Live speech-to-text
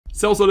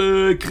Servus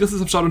Leute, Chris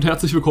ist am Start und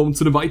herzlich willkommen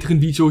zu einem weiteren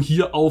Video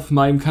hier auf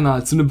meinem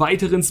Kanal. Zu einem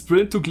weiteren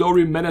Sprint to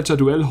Glory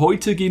Manager-Duell.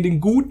 Heute gegen den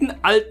guten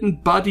alten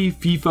Buddy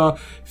FIFA.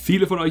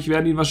 Viele von euch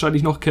werden ihn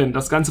wahrscheinlich noch kennen.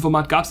 Das ganze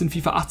Format gab es in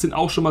FIFA 18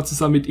 auch schon mal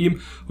zusammen mit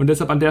ihm. Und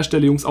deshalb an der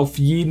Stelle, Jungs, auf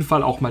jeden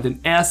Fall auch mal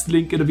den ersten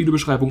Link in der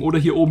Videobeschreibung oder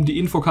hier oben die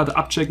Infokarte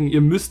abchecken.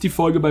 Ihr müsst die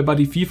Folge bei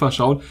Buddy FIFA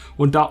schauen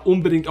und da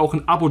unbedingt auch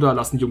ein Abo da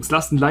lassen, Jungs.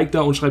 Lasst ein Like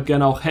da und schreibt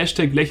gerne auch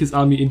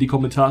 #LechesArmy in die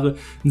Kommentare.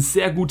 Ein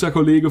sehr guter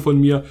Kollege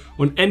von mir.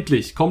 Und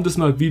endlich kommt es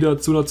mal wieder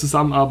zu einer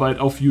Zusammenarbeit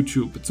auf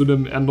YouTube, zu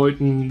einem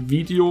erneuten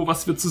Video,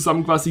 was wir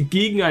zusammen quasi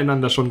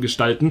gegeneinander schon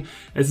gestalten.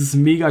 Es ist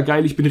mega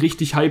geil, ich bin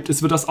richtig hyped.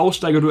 Es wird das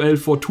Aufsteigerduell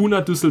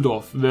Fortuna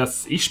Düsseldorf,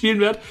 was ich spielen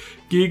werde,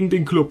 gegen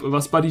den Club,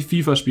 was Buddy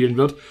FIFA spielen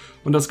wird.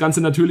 Und das Ganze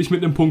natürlich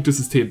mit einem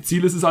Punktesystem.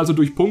 Ziel ist es also,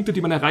 durch Punkte,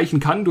 die man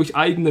erreichen kann, durch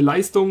eigene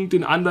Leistungen,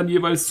 den anderen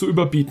jeweils zu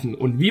überbieten.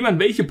 Und wie man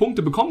welche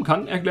Punkte bekommen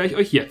kann, erkläre ich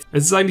euch jetzt.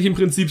 Es ist eigentlich im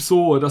Prinzip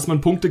so, dass man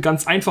Punkte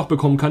ganz einfach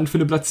bekommen kann für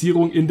eine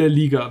Platzierung in der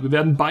Liga. Wir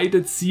werden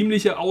beide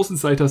ziemliche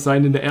Außenseiter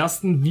sein in der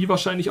ersten, wie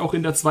wahrscheinlich auch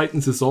in der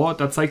zweiten Saison.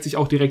 Da zeigt sich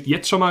auch direkt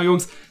jetzt schon mal,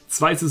 Jungs,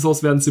 2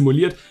 Saisons werden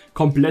simuliert,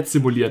 komplett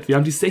simuliert. Wir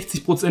haben die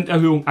 60%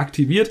 Erhöhung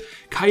aktiviert,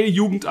 keine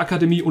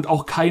Jugendakademie und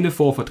auch keine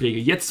Vorverträge.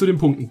 Jetzt zu den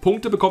Punkten.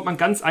 Punkte bekommt man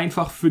ganz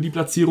einfach für die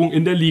Platzierung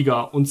in der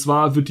Liga. Und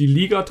zwar wird die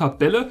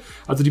Liga-Tabelle,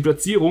 also die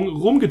Platzierung,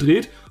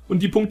 rumgedreht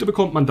und die Punkte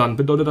bekommt man dann.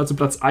 Bedeutet also,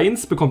 Platz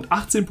 1 bekommt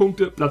 18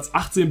 Punkte, Platz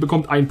 18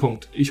 bekommt 1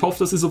 Punkt. Ich hoffe,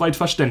 das ist soweit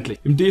verständlich.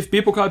 Im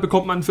DFB-Pokal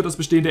bekommt man für das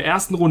Bestehen der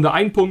ersten Runde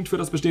 1 Punkt, für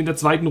das Bestehen der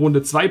zweiten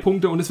Runde 2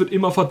 Punkte und es wird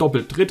immer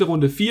verdoppelt. Dritte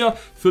Runde 4,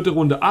 vierte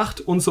Runde 8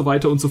 und so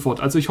weiter und so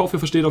fort. Also ich hoffe, ihr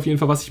versteht auf jeden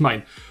Fall, was ich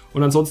meine.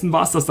 Und ansonsten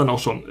war es das dann auch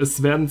schon.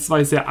 Es werden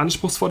 2 sehr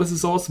anspruchsvolle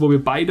Saisons, wo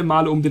wir beide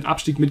Male um den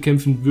Abstieg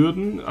mitkämpfen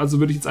würden. Also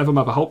würde ich jetzt einfach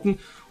mal behaupten.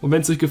 Und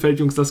wenn es euch gefällt,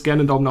 Jungs, lasst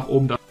gerne einen Daumen nach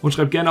oben da. Und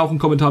schreibt gerne auch einen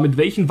Kommentar, mit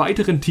welchen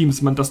weiteren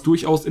Teams man das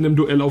durchaus in einem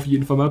Duell auf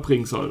jeden Fall mal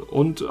bringen soll.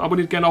 Und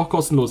abonniert gerne auch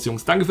kostenlos,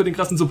 Jungs. Danke für den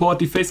krassen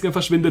Support. Die Facecam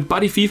verschwindet.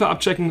 Buddy FIFA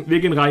abchecken. Wir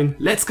gehen rein.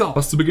 Let's go!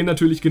 Was zu Beginn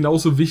natürlich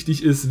genauso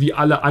wichtig ist wie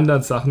alle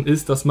anderen Sachen,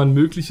 ist, dass man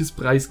mögliches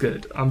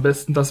Preisgeld, am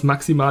besten das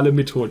Maximale,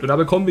 mitholt. Und da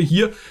bekommen wir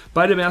hier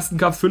bei dem ersten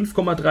Cup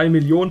 5,3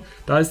 Millionen.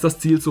 Da ist das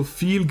Ziel, so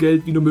viel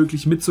Geld wie nur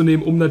möglich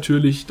mitzunehmen, um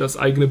natürlich das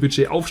eigene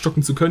Budget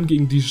aufstocken zu können.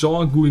 Gegen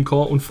Dijon,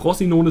 Guingamp und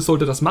Frosinone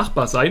sollte das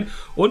machbar sein.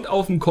 Und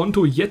auf dem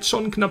Konto jetzt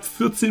schon knapp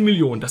 14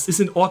 Millionen. Das ist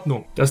in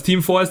Ordnung. Das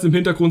Team vorerst im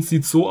Hintergrund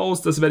sieht so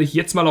aus, das werde ich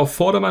jetzt mal auf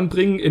Vordermann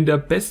bringen, in der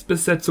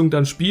Bestbesetzung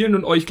dann spielen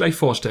und euch gleich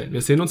vorstellen.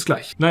 Wir sehen uns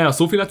gleich. Naja,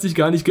 so viel hat sich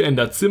gar nicht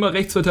geändert. Zimmer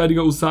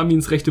Rechtsverteidiger, Usami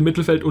ins rechte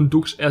Mittelfeld und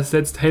Dux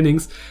ersetzt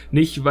Hennings.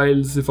 Nicht,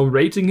 weil sie vom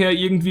Rating her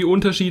irgendwie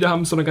Unterschiede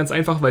haben, sondern ganz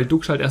einfach, weil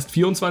Dux halt erst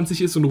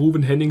 24 ist und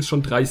Ruben Hennings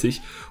schon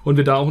 30 und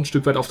wir da auch ein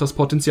Stück weit auf das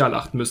Potenzial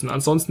achten müssen.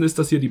 Ansonsten ist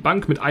das hier die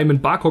Bank mit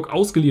Ayman Barkok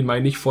ausgeliehen,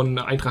 meine ich, von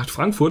Eintracht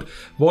Frankfurt.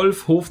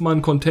 Wolf,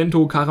 Hofmann,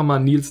 Contento,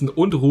 Karaman, Nielsen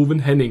und Ruben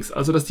Hennings.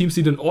 Also das Team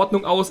sieht in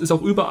Ordnung aus, ist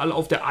auch überall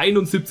auf der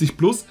 71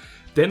 plus.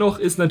 Dennoch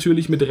ist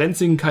natürlich mit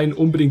Renzing kein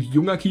unbedingt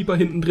junger Keeper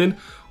hinten drin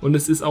und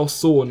es ist auch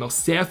so noch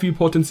sehr viel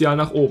Potenzial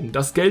nach oben.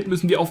 Das Geld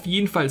müssen wir auf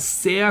jeden Fall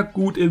sehr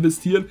gut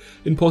investieren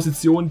in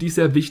Positionen, die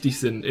sehr wichtig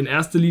sind. In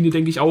erster Linie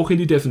denke ich auch in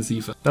die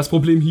Defensive. Das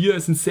Problem hier,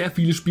 es sind sehr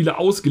viele Spieler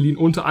ausgeliehen,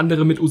 unter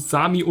anderem mit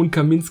Usami und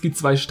Kaminski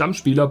 2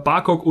 Stammspieler,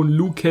 Barkok und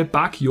Luke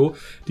Bacchio.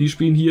 Die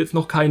spielen hier jetzt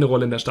noch keine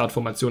Rolle in der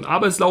Startformation.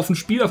 Aber es laufen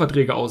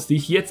Spielerverträge aus, die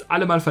ich jetzt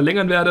alle mal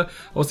verlängern werde.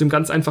 Aus dem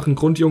ganz einfachen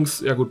Grund, Jungs,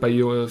 ja gut, bei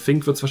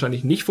Fink wird es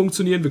wahrscheinlich nicht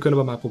funktionieren. Wir können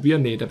aber mal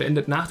probieren. Nee, der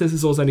beendet nach der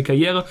Saison seine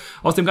Karriere.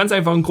 Aus dem ganz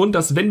einfachen Grund,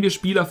 dass wenn wir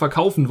Spieler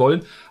verkaufen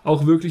wollen,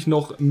 auch wirklich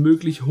noch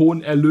möglich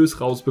hohen Erlös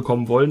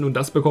rausbekommen wollen. Und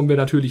das bekommen wir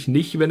natürlich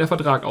nicht, wenn der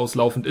Vertrag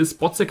auslaufend ist.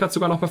 Botzek hat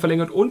sogar noch mal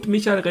verlängert und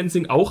Michael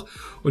Renzing auch.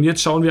 Und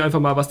jetzt schauen wir einfach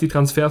mal, was die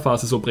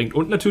Transferphase so bringt.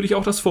 Und natürlich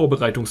auch das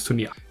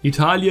Vorbereitungsturnier.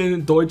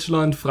 Italien,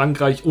 Deutschland,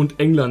 Frankreich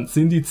und England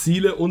sind die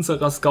Ziele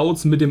unserer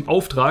Scouts mit dem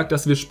Auftrag,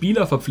 dass wir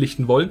Spieler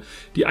verpflichten wollen,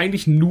 die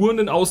eigentlich nur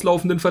einen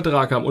auslaufenden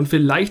Vertrag haben. Und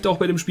vielleicht auch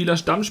bei dem Spieler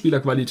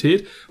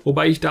Stammspielerqualität,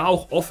 wobei ich da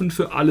auch offen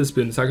für alles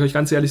bin. Sage ich euch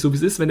ganz ehrlich, so wie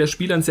es ist, wenn der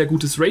Spieler ein sehr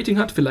gutes Rating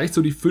hat, vielleicht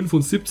so die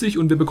 75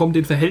 und wir bekommen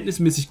den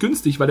verhältnismäßig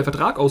günstig, weil der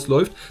Vertrag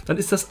ausläuft, dann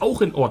ist das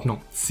auch in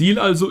Ordnung. Ziel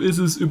also ist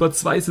es, über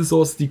 2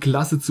 Saisons die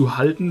Klasse zu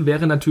halten,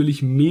 wäre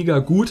natürlich mega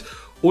gut.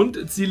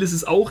 Und Ziel ist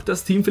es auch,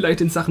 das Team vielleicht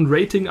in Sachen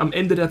Rating am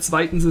Ende der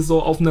zweiten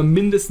Saison auf einer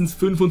mindestens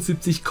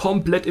 75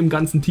 komplett im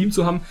ganzen Team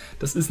zu haben.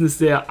 Das ist eine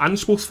sehr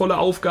anspruchsvolle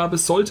Aufgabe,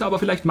 sollte aber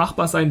vielleicht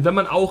machbar sein, wenn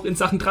man auch in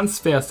Sachen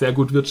Transfer sehr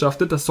gut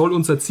wirtschaftet. Das soll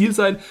unser Ziel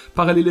sein.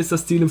 Parallel ist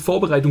das Ziel, im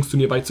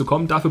Vorbereitungsturnier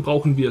beizukommen. Dafür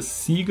brauchen wir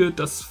Siege.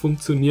 Das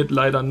funktioniert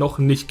leider noch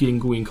nicht gegen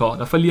Guingamp.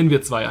 Da verlieren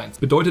wir 2-1.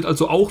 Bedeutet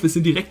also auch, wir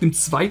sind direkt im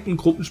zweiten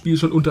Gruppenspiel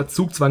schon unter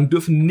Zugzwang,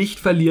 dürfen nicht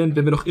verlieren,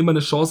 wenn wir noch immer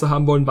eine Chance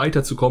haben wollen,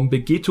 weiterzukommen.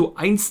 Begeto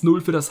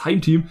 1-0 für das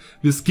Heimteam.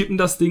 Wir skippen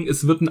das Ding,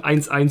 es wird ein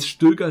 1-1,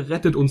 Stöger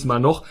rettet uns mal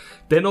noch.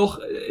 Dennoch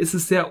ist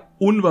es sehr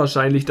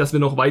unwahrscheinlich, dass wir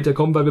noch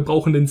weiterkommen, weil wir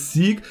brauchen den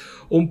Sieg,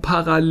 um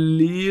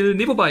parallel...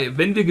 Ne, wobei,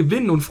 wenn wir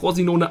gewinnen und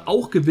Frosinone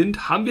auch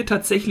gewinnt, haben wir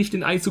tatsächlich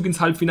den Einzug ins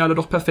Halbfinale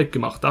doch perfekt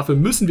gemacht. Dafür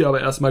müssen wir aber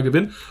erstmal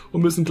gewinnen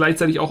und müssen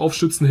gleichzeitig auch auf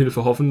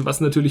Schützenhilfe hoffen,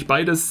 was natürlich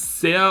beides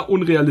sehr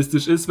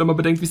unrealistisch ist, wenn man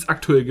bedenkt, wie es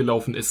aktuell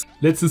gelaufen ist.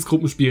 Letztes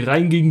Gruppenspiel,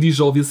 rein gegen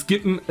Dijon. Wir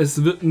skippen,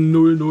 es wird ein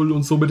 0-0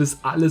 und somit ist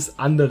alles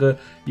andere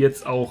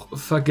jetzt auch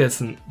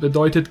vergessen.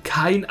 Bedeutet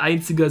kein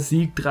einziger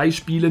Sieg, 3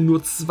 Spiele,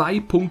 nur 2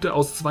 Punkte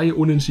aus 2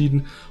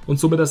 Unentschieden und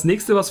somit das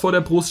nächste, was vor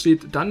der Brust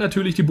steht, dann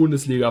natürlich die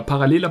Bundesliga.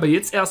 Parallel aber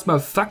jetzt erstmal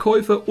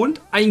Verkäufe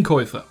und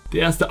Einkäufe.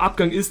 Der erste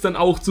Abgang ist dann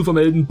auch zu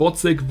vermelden.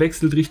 Botzek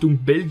wechselt Richtung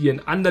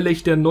Belgien.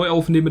 Anderlecht, der neu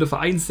aufnehmende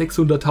Verein,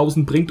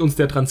 600.000 bringt uns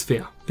der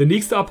Transfer. Der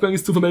nächste Abgang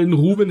ist zu vermelden.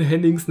 Ruben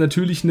Hennings,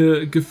 natürlich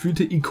eine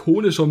gefühlte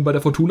Ikone schon bei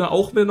der Fortuna,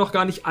 auch wenn er noch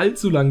gar nicht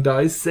allzu lang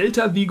da ist.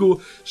 Celta Vigo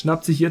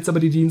schnappt sich jetzt aber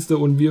die Dienste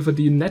und wir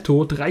verdienen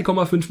netto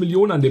 3,5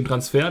 Millionen an dem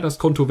Transfer. Das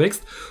Konto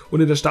wächst und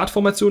in der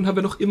Startformation haben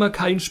wir noch immer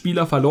keinen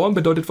Spieler verloren.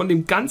 Bedeutet, von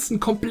dem ganzen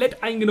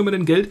komplett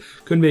eingenommenen Geld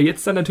können wir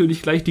jetzt dann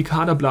natürlich gleich die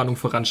Kaderplanung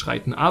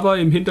voranschreiten. Aber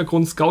im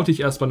Hintergrund scoute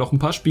ich erstmal noch ein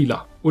paar Spieler.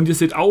 Und ihr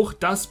seht auch,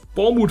 dass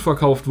Bournemouth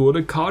verkauft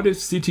wurde. Cardiff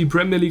City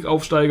Premier League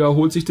Aufsteiger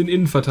holt sich den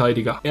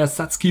Innenverteidiger.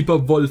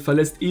 Ersatzkeeper Wolf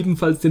verlässt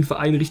ebenfalls den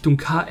Verein Richtung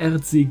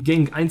KRC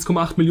Genk.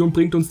 1,8 Millionen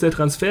bringt uns der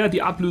Transfer.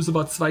 Die Ablöse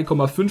war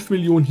 2,5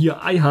 Millionen.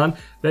 Hier Ayhan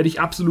werde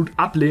ich absolut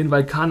ablehnen,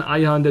 weil Kaan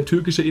Ayhan, der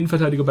türkische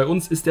Innenverteidiger bei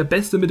uns, ist der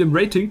Beste mit dem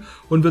Rating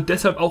und wird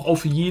deshalb auch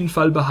auf jeden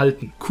Fall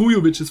behalten.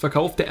 Kujovic ist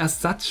verkauft, der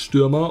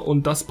Ersatzstürmer,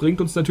 und das bringt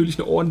uns natürlich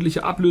eine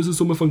ordentliche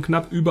Ablösesumme von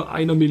knapp über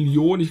 1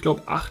 Million. Ich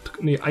glaube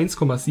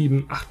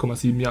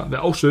 8,7, ja,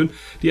 wäre auch schön.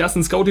 Die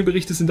ersten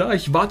Scouting-Berichte sind da,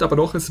 ich warte aber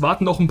noch, es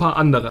warten noch ein paar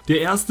andere.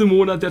 Der erste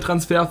Monat der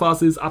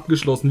Transferphase ist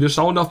abgeschlossen. Wir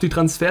schauen auf die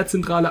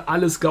Transferzentrale,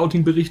 alle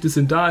Scouting-Berichte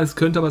sind da. Es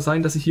könnte aber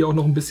sein, dass ich hier auch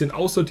noch ein bisschen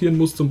aussortieren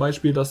muss, zum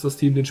Beispiel, dass das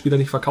Team den Spieler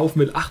nicht verkaufen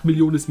will. 8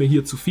 Millionen ist mir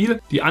hier zu viel,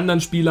 die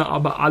anderen Spieler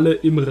aber alle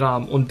im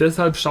Rahmen und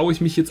deshalb schaue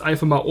ich mich jetzt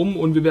einfach mal um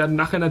und wir werden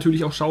nachher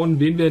natürlich auch schauen,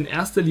 wen wir in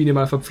erster Linie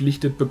mal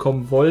verpflichtet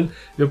bekommen wollen.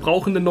 Wir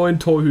brauchen einen neuen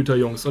Torhüter,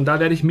 Jungs, und da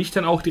werde ich mich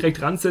dann auch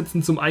direkt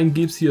ransetzen. Zum einen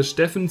gibt's hier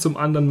Steffen, zum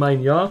anderen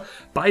mein Jahr.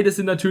 Beide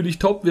sind natürlich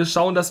top. Wir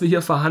schauen, dass wir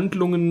hier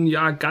Verhandlungen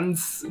ja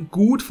ganz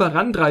gut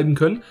vorantreiben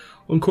können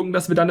und gucken,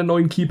 dass wir dann einen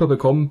neuen Keeper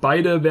bekommen.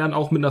 Beide wären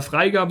auch mit einer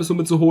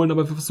Freigabesumme zu holen,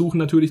 aber wir versuchen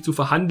natürlich zu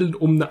verhandeln,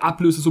 um eine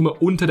Ablösesumme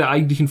unter der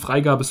eigentlichen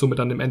Freigabesumme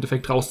dann im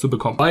Endeffekt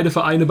rauszubekommen. Beide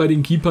Vereine bei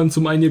den Keepern,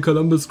 zum einen hier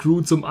Columbus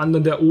Crew, zum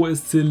anderen der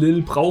OSC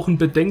Lille, brauchen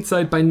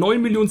Bedenkzeit. Bei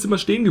 9 Millionen sind wir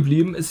stehen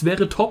geblieben. Es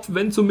wäre top,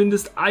 wenn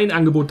zumindest ein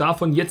Angebot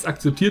davon jetzt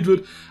akzeptiert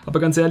wird, aber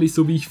ganz ehrlich,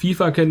 so wie ich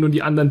FIFA kenne und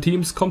die anderen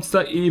Teams, kommt es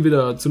da eh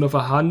wieder zu einer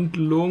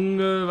Verhandlung.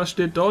 Was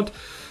steht dort?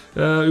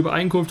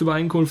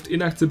 Übereinkunft,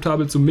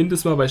 inakzeptabel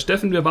zumindest mal bei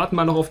Steffen. Wir warten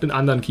mal noch auf den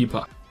anderen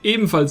Keeper.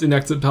 Ebenfalls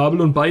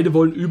inakzeptabel und beide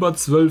wollen über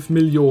 12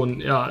 Millionen.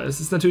 Ja, es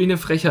ist natürlich eine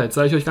Frechheit,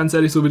 sage ich euch ganz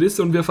ehrlich, so wie das ist.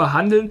 Und wir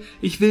verhandeln.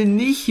 Ich will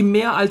nicht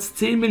mehr als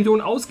 10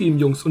 Millionen ausgeben,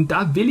 Jungs. Und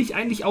da will ich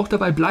eigentlich auch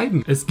dabei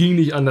bleiben. Es ging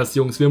nicht anders,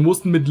 Jungs. Wir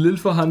mussten mit Lille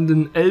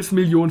verhandeln. 11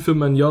 Millionen für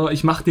mein Jahr.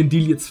 Ich mache den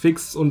Deal jetzt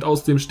fix. Und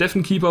aus dem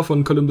Steffen-Keeper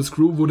von Columbus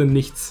Crew wurde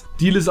nichts.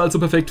 Deal ist also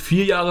perfekt.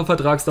 4 Jahre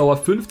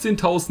Vertragsdauer,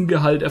 15.000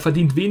 Gehalt. Er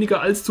verdient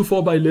weniger als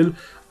zuvor bei Lille.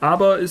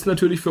 Aber ist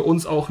natürlich für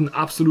uns auch ein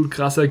absolut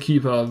krasser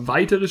Keeper.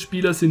 Weitere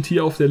Spieler sind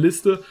hier auf der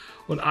Liste.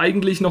 Und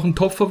eigentlich noch ein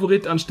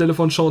Top-Favorit anstelle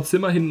von Sean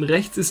Zimmer hinten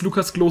rechts ist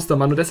Lukas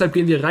Klostermann. Und deshalb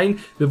gehen wir rein.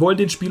 Wir wollen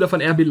den Spieler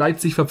von RB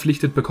Leipzig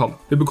verpflichtet bekommen.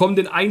 Wir bekommen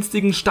den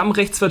einstigen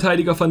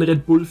Stammrechtsverteidiger von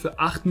Red Bull für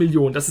 8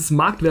 Millionen. Das ist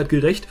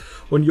marktwertgerecht.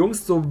 Und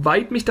Jungs,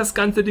 soweit mich das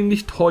ganze Ding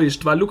nicht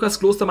täuscht, war Lukas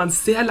Klostermann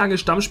sehr lange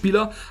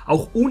Stammspieler,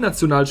 auch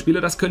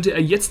U-Nationalspieler. Das könnte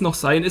er jetzt noch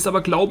sein, ist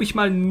aber, glaube ich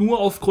mal, nur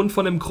aufgrund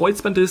von einem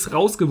Kreuzbandriss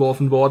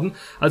rausgeworfen worden.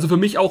 Also für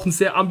mich auch ein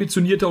sehr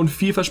ambitionierter und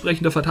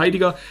vielversprechender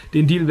Verteidiger.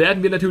 Den Deal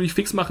werden wir natürlich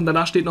fix machen.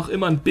 Danach steht noch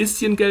immer ein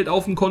bisschen Geld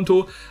auf dem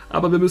Konto,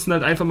 aber wir müssen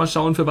halt einfach mal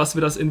schauen, für was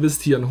wir das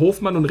investieren.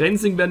 Hofmann und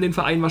Rensing werden den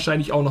Verein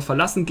wahrscheinlich auch noch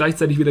verlassen,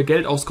 gleichzeitig wieder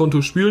Geld aufs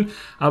Konto spülen,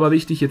 aber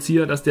wichtig jetzt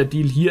hier, dass der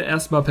Deal hier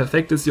erstmal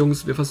perfekt ist,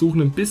 Jungs. Wir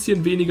versuchen ein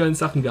bisschen weniger in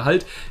Sachen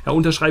Gehalt. Er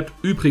unterschreibt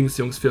übrigens,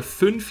 Jungs, für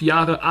 5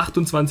 Jahre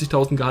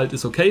 28.000 Gehalt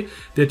ist okay.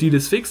 Der Deal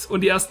ist fix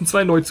und die ersten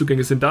 2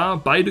 Neuzugänge sind da,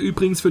 beide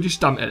übrigens für die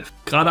Stammelf.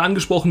 Gerade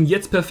angesprochen,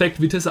 jetzt perfekt.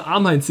 Vitesse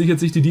Arnhem sichert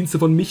sich die Dienste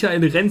von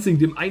Michael Rensing,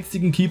 dem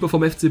einzigen Keeper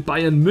vom FC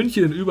Bayern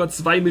München, in über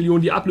 2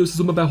 Millionen. Die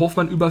Ablösesumme bei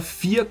Hoffmann über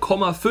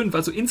 4,5,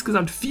 also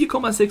insgesamt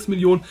 4,6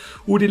 Millionen.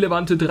 Udi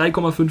Levante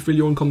 3,5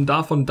 Millionen kommen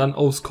davon dann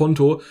aufs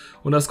Konto.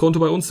 Und das Konto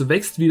bei uns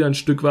wächst wieder ein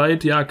Stück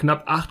weit. Ja,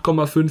 knapp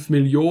 8,5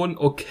 Millionen.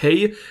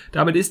 Okay,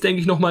 damit ist, denke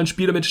ich, nochmal ein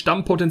Spieler mit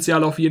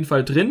Stammpotenzial auf jeden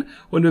Fall drin.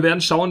 Und wir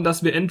werden schauen,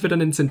 dass wir entweder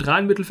einen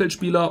zentralen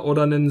Mittelfeldspieler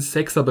oder einen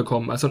Sechser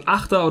bekommen. Also ein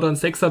Achter oder ein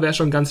Sechser wäre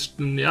schon ganz,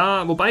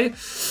 ja, wobei...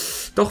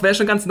 Doch, wäre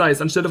schon ganz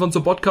nice, anstelle von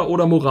Sobotka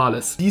oder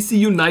Morales.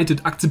 DC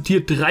United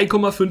akzeptiert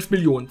 3,5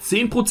 Millionen,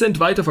 10%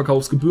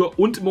 Weiterverkaufsgebühr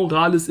und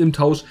Morales im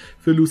Tausch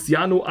für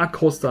Luciano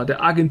Acosta.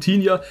 Der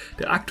Argentinier,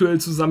 der aktuell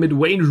zusammen mit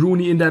Wayne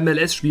Rooney in der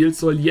MLS spielt,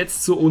 soll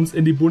jetzt zu uns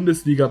in die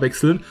Bundesliga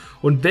wechseln.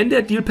 Und wenn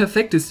der Deal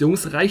perfekt ist,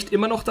 Jungs, reicht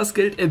immer noch das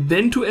Geld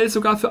eventuell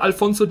sogar für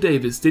Alphonso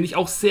Davies, den ich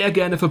auch sehr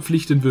gerne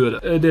verpflichten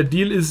würde. Der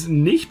Deal ist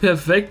nicht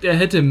perfekt, er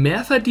hätte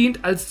mehr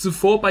verdient als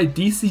zuvor bei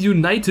DC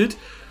United.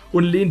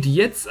 und lehnt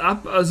jetzt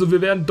ab. Also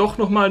wir werden doch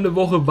nochmal eine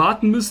Woche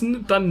warten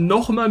müssen, dann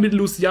nochmal mit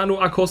Luciano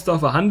Acosta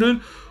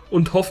verhandeln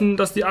und hoffen,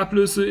 dass die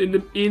Ablöse in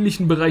dem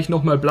ähnlichen Bereich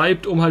nochmal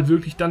bleibt, um halt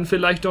wirklich dann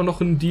vielleicht auch noch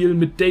einen Deal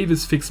mit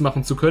Davis fix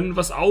machen zu können,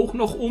 was auch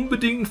noch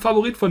unbedingt ein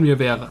Favorit von mir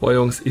wäre. Boah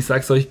Jungs, ich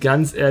sag's euch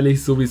ganz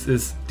ehrlich, so wie es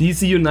ist.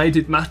 DC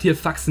United macht hier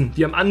Faxen.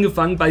 Die haben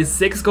angefangen bei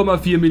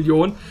 6,4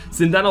 Millionen,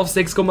 sind dann auf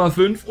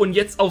 6,5 und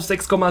jetzt auf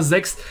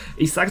 6,6.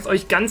 Ich sag's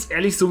euch ganz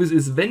ehrlich, so wie es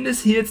ist. Wenn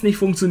es hier jetzt nicht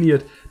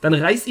funktioniert, dann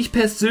reiß ich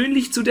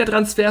persönlich zu der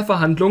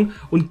Transferverhandlung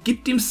und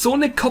gib ihm so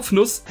eine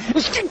Kopfnuss.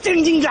 Ich geb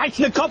dem Ding gleich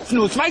eine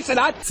Kopfnuss, weißt du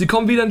das? Sie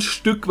kommen wieder ein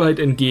Stück weit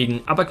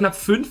entgegen, aber knapp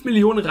 5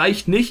 Millionen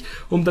reicht nicht,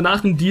 um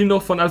danach einen Deal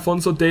noch von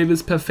Alphonso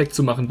Davies perfekt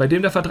zu machen, bei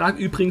dem der Vertrag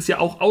übrigens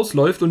ja auch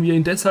ausläuft und wir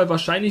ihn deshalb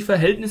wahrscheinlich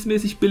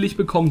verhältnismäßig billig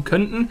bekommen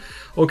könnten.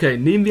 Okay,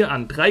 nehmen wir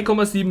an,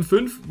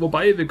 3,75,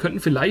 wobei wir könnten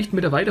vielleicht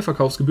mit der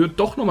Weiterverkaufsgebühr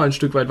doch nochmal ein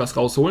Stück weit was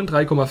rausholen,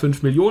 3,5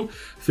 Millionen.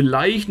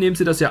 Vielleicht nehmen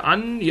sie das ja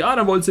an, ja,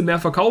 dann wollen sie mehr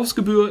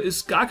Verkaufsgebühr,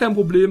 ist gar kein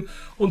Problem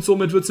und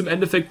somit wird es im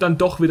Endeffekt dann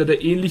doch wieder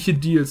der ähnliche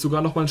Deal,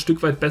 sogar nochmal ein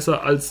Stück weit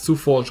besser als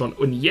zuvor schon.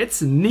 Und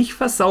jetzt nicht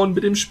versauen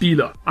mit dem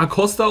Spieler.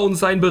 Acosta und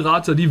sein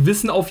Berater, die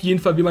wissen auf jeden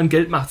Fall, wie man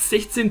Geld macht.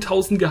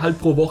 16.000 Gehalt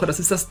pro Woche,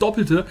 das ist das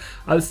Doppelte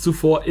als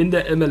zuvor in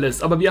der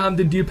MLS. Aber wir haben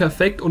den Deal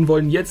perfekt und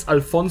wollen jetzt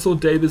Alphonso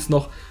Davies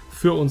noch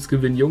für uns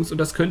gewinnen, Jungs. Und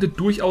das könnte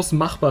durchaus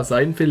machbar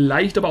sein.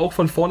 Vielleicht aber auch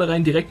von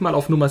vornherein direkt mal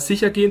auf Nummer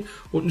sicher gehen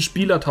und einen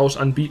Spielertausch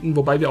anbieten,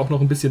 wobei wir auch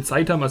noch ein bisschen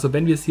Zeit haben. Also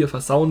wenn wir es hier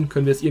versauen,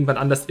 können wir es irgendwann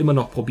anders immer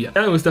noch probieren.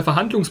 Ja, Jungs, der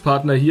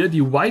Verhandlungspartner hier,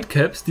 die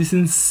Whitecaps, die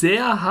sind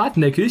sehr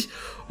hartneckig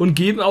und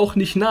geben auch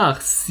nicht nach.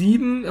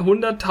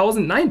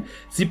 700.000, nein,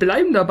 sie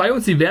bleiben dabei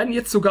und sie werden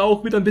jetzt sogar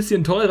auch wieder ein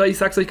bisschen teurer. Ich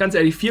sag's euch ganz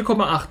ehrlich,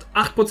 4,8,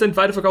 8%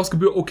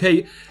 Weiterverkaufsgebühr,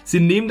 okay. Sie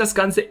nehmen das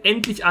Ganze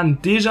endlich an.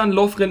 Dejan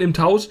Lovren im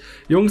Tausch.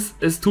 Jungs,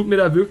 es tut mir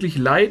da wirklich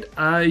leid.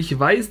 Ich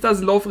weiß,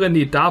 dass Lovren,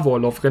 nee, Davor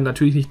Lovren,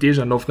 natürlich nicht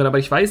Dejan Lovren, aber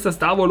ich weiß, dass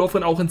Davor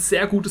Lovren auch ein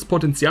sehr gutes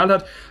Potenzial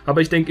hat.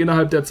 Aber ich denke,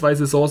 innerhalb der 2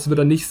 Saisons wird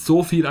er nicht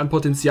so viel an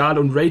Potenzial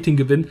und Rating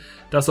gewinnen,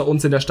 dass er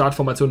uns in der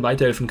Startformation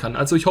weiterhelfen kann.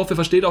 Also ich hoffe, ihr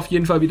versteht auf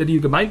jeden Fall, wie der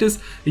Deal gemeint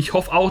ist. Ich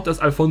hoffe auch, dass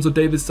Alphonso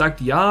Davies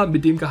sagt, ja,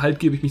 mit dem Gehalt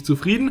gebe ich mich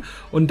zufrieden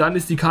und dann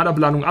ist die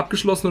Kaderplanung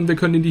abgeschlossen und wir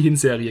können in die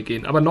Hinserie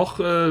gehen. Aber noch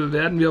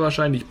werden wir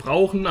wahrscheinlich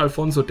brauchen.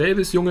 Alphonso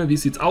Davies, Junge, wie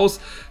sieht's aus?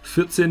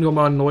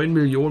 14,9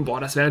 Millionen, boah,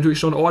 das wäre natürlich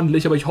schon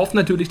ordentlich, aber ich hoffe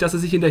natürlich, dass er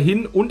sich in der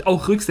Hin- und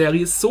auch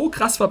Rückserie so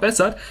krass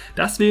verbessert,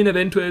 dass wir ihn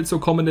eventuell zur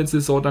kommenden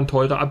Saison dann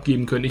teurer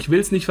abgeben können. Ich will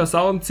es nicht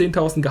versauen,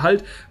 10.000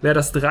 Gehalt wäre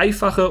das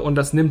Dreifache und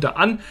das nimmt er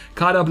an.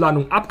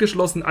 Kaderplanung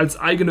abgeschlossen, als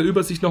eigene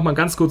Übersicht nochmal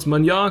ganz kurz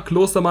Manja,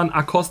 Klostermann,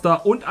 Acosta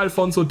und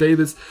Alphonso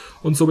Davies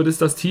und somit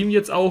ist das Team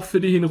jetzt auch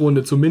für die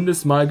Hinrunde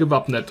zumindest mal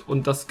gewappnet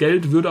und das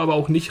Geld würde aber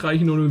auch nicht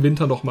reichen, um im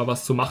Winter nochmal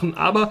was zu machen,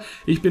 aber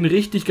ich bin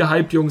richtig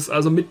gehypt, Jungs,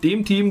 also mit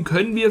dem Team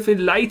können wir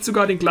vielleicht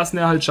sogar den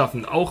Klassenerhalt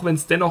schaffen, auch wenn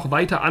es dennoch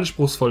weiter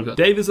anspruchsvoll wird.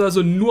 Davies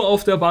also nur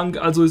auf der Bank,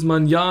 also ist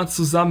Manja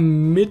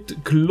zusammen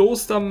mit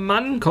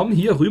Klostermann, komm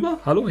hier rüber,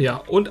 hallo,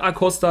 ja, und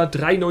Acosta,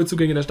 3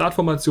 Neuzugänge in der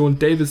Startformation,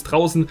 Davies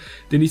draußen,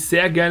 den ich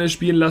sehr gerne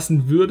spielen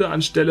lassen würde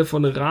anstelle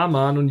von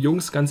Rahman und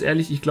Jungs, ganz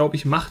ehrlich, ich glaube,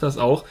 ich mache das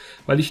auch,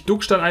 weil ich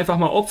Duck stand einfach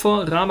mal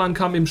Opfer, Rahman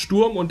kam im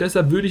Sturm und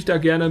deshalb würde ich da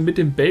gerne mit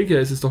dem Belgier,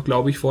 ist es doch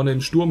glaube ich, vorne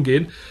im Sturm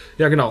gehen,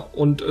 ja genau,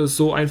 und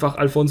so einfach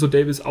Alphonso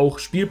Davies auch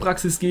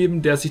Spielpraxis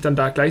geben, der sich dann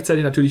da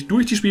gleichzeitig natürlich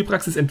durch die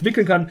Spielpraxis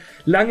entwickeln kann.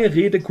 Lange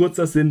Rede,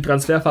 kurzer Sinn,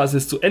 Transferphase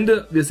ist zu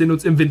Ende, wir sehen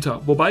uns im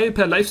Winter, wobei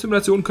per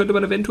Live-Simulation könnte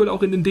man eventuell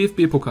auch in den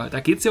DFB-Pokal,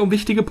 da geht es ja um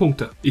wichtige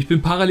Punkte. Ich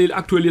bin parallel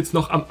aktuell jetzt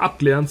noch am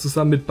Abklären,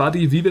 zusammen mit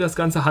Buddy, wie wir das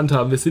Ganze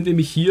handhaben. Wir sind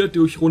nämlich hier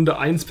durch Runde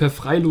 1 per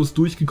Freilos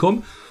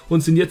durchgekommen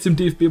und sind jetzt im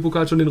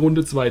DFB-Pokal schon in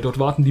Runde 2. Dort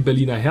warten die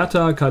Berliner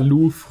Hertha,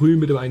 Kalu früh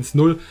mit dem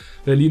 1-0.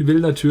 Berlin will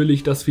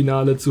natürlich das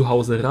Finale zu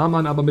Hause.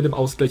 Rahman aber mit dem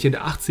Ausgleich in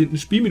der 18.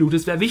 Spielminute.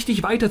 Es wäre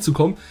wichtig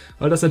weiterzukommen,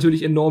 weil das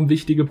natürlich enorm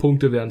wichtige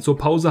Punkte wären. Zur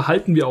Pause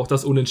halten wir auch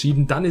das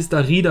Unentschieden. Dann ist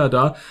Darida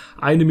da,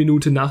 1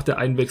 Minute nach der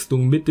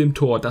Einwechslung mit dem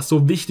Tor. Das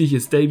so wichtig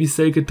ist. Davy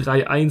Selke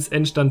 3-1,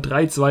 Endstand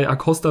 3-2.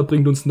 Acosta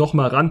bringt uns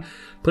nochmal ran.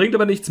 Bringt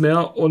aber nichts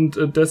mehr und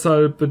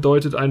deshalb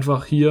bedeutet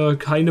einfach hier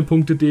keine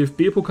Punkte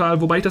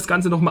DFB-Pokal, wobei ich das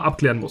Ganze nochmal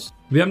abklären muss.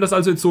 Wir haben das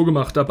also jetzt so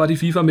gemacht, da Buddy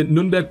FIFA mit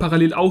Nürnberg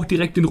parallel auch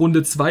direkt in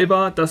Runde 2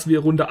 war, dass wir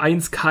Runde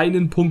 1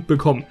 keinen Punkt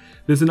bekommen.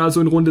 Wir sind also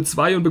in Runde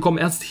 2 und bekommen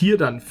erst hier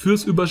dann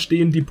fürs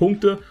Überstehen die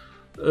Punkte.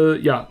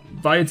 Ja,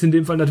 war jetzt in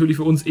dem Fall natürlich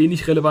für uns eh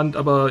nicht relevant,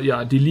 aber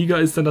ja, die Liga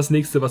ist dann das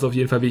nächste, was auf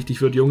jeden Fall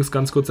wichtig wird. Jungs,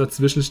 ganz kurzer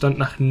Zwischenstand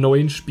nach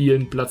 9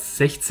 Spielen, Platz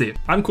 16.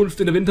 Ankunft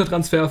in der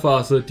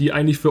Wintertransferphase, die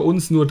eigentlich für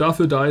uns nur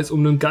dafür da ist,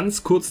 um einen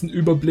ganz kurzen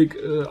Überblick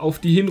auf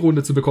die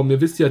Hinrunde zu bekommen. Ihr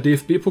wisst ja,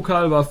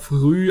 DFB-Pokal war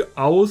früh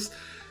aus.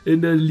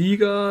 In der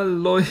Liga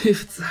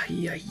läuft's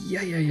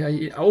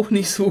auch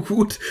nicht so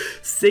gut.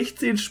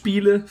 16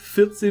 Spiele,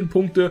 14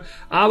 Punkte,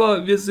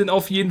 aber wir sind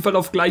auf jeden Fall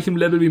auf gleichem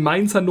Level wie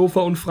Mainz,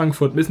 Hannover und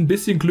Frankfurt. Mit ein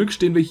bisschen Glück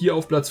stehen wir hier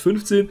auf Platz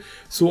 15,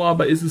 so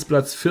aber ist es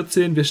Platz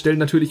 14. Wir stellen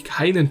natürlich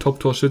keinen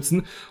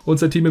Top-Torschützen.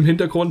 Unser Team im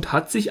Hintergrund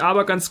hat sich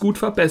aber ganz gut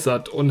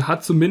verbessert und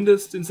hat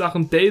zumindest in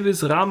Sachen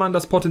Davis, Rahman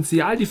das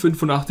Potenzial, die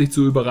 85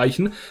 zu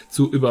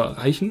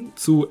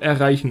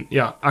erreichen.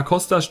 Ja,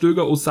 Acosta,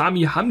 Stöger,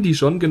 Osami haben die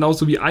schon,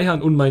 genauso wie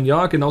Ayhan und allgemein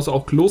ja, genauso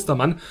auch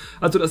Klostermann.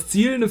 Also das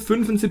Ziel, eine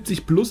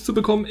 75 plus zu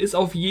bekommen, ist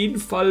auf jeden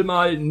Fall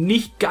mal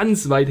nicht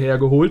ganz weit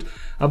hergeholt.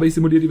 Aber ich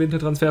simuliere die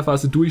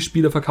Wintertransferphase durch,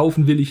 Spieler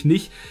verkaufen will ich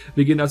nicht.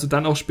 Wir gehen also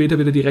dann auch später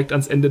wieder direkt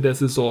ans Ende der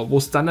Saison, wo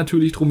es dann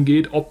natürlich darum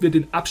geht, ob wir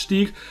den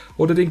Abstieg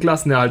oder den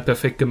Klassenerhalt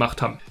perfekt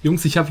gemacht haben.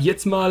 Jungs, ich habe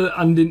jetzt mal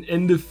an den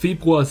Ende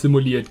Februar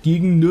simuliert.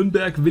 Gegen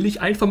Nürnberg will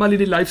ich einfach mal in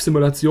die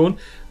Live-Simulation,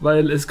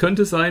 weil es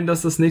könnte sein,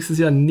 dass das nächstes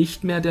Jahr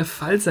nicht mehr der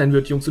Fall sein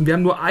wird, Jungs. Und wir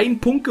haben nur einen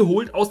Punkt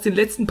geholt aus den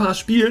letzten paar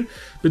Spielen.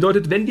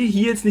 Bedeutet, wenn wir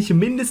hier jetzt nicht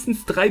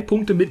mindestens 3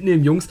 Punkte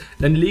mitnehmen, Jungs,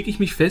 dann lege ich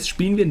mich fest,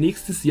 spielen wir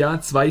nächstes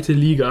Jahr 2.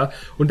 Liga.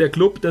 Und der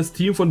Club, das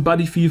Team von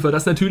Buddy FIFA,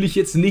 das natürlich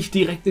jetzt nicht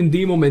direkt in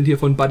dem Moment hier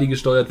von Buddy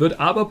gesteuert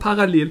wird, aber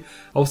parallel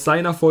auf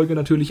seiner Folge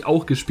natürlich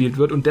auch gespielt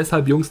wird. Und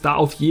deshalb, Jungs, da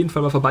auf jeden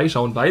Fall mal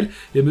vorbeischauen, weil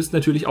ihr müsst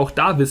natürlich auch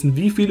da wissen,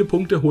 wie viele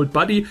Punkte holt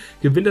Buddy,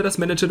 gewinnt er das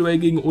Managerduell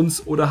gegen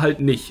uns oder halt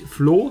nicht.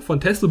 Flo von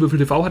Teslobüffel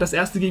TV hat das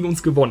erste gegen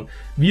uns gewonnen.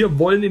 Wir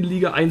wollen in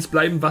Liga 1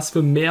 bleiben, was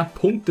für mehr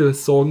Punkte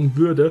sorgen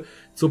würde.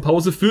 Zur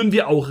Pause führen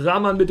wir auch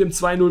Rahman mit dem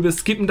 2-0. Wir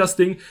skippen das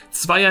Ding.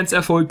 2-1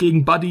 Erfolg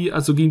gegen Buddy,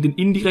 also gegen den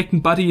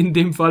indirekten Buddy in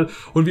dem Fall.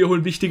 Und wir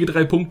holen wichtige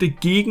 3 Punkte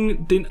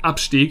gegen den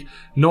Abstieg.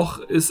 Noch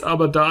ist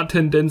aber da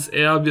Tendenz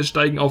eher, wir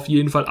steigen auf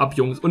jeden Fall ab,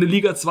 Jungs. Und in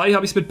Liga 2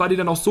 habe ich es mit Buddy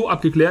dann auch so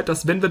abgeklärt,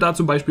 dass wenn wir da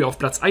zum Beispiel auf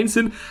Platz 1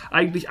 sind,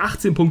 eigentlich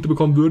 18 Punkte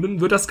bekommen würden,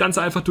 wird das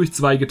Ganze einfach durch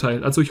 2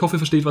 geteilt. Also ich hoffe, ihr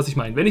versteht, was ich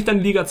meine. Wenn ich dann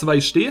in Liga 2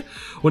 stehe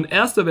und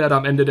Erster werde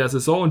am Ende der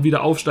Saison und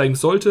wieder aufsteigen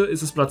sollte,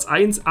 ist es Platz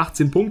 1,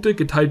 18 Punkte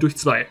geteilt durch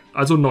 2.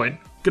 Also 9.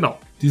 Genau.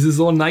 Die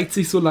Saison neigt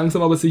sich so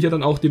langsam aber sicher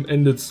dann auch dem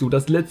Ende zu.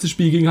 Das letzte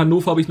Spiel gegen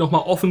Hannover habe ich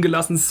nochmal offen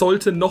gelassen.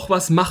 Sollte noch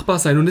was machbar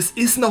sein. Und es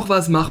ist noch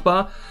was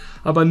machbar.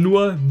 Aber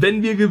nur,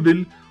 wenn wir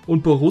gewinnen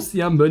und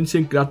Borussia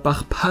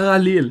Mönchengladbach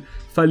parallel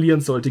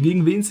verlieren sollte.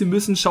 Gegen wen sie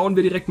müssen, schauen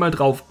wir direkt mal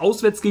drauf.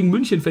 Auswärts gegen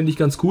München fände ich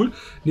ganz cool.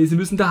 Ne, sie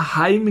müssen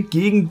daheim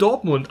gegen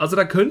Dortmund. Also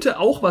da könnte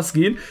auch was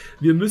gehen.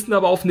 Wir müssen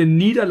aber auf eine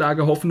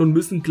Niederlage hoffen und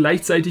müssen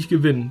gleichzeitig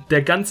gewinnen.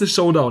 Der ganze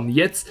Showdown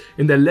jetzt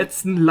in der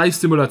letzten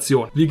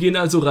Live-Simulation. Wir gehen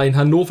also rein.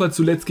 Hannover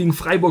zuletzt gegen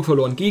Freiburg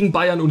verloren, gegen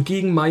Bayern und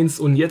gegen Mainz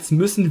und jetzt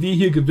müssen wir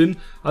hier gewinnen.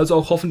 Also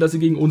auch hoffen, dass sie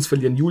gegen uns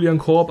verlieren. Julian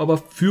Korb, aber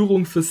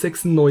Führung für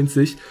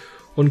 96.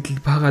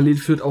 Und parallel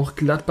führt auch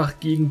Gladbach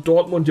gegen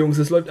Dortmund, Jungs.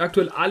 Es läuft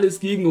aktuell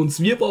alles gegen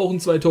uns. Wir brauchen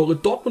 2 Tore,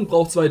 Dortmund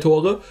braucht 2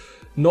 Tore.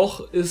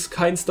 Noch ist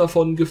keins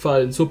davon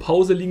gefallen. Zur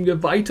Pause liegen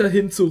wir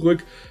weiterhin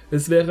zurück.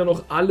 Es wäre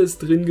noch alles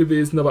drin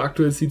gewesen, aber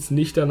aktuell sieht es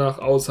nicht danach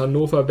aus.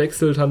 Hannover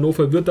wechselt,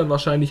 Hannover wird dann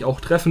wahrscheinlich auch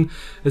treffen.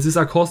 Es ist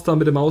Acosta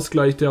mit dem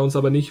Ausgleich, der uns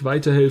aber nicht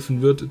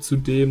weiterhelfen wird,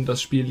 zudem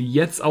das Spiel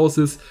jetzt aus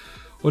ist.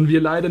 Und wir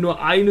leider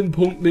nur einen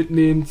Punkt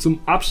mitnehmen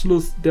zum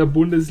Abschluss der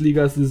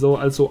Bundesliga-Saison,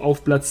 also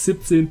auf Platz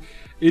 17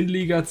 in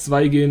Liga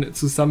 2 gehen,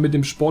 zusammen mit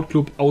dem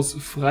Sportclub aus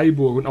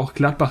Freiburg. Und auch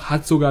Gladbach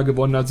hat sogar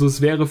gewonnen, also es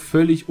wäre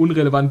völlig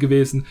unrelevant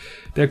gewesen.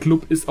 Der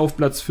Club ist auf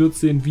Platz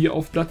 14, wir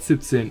auf Platz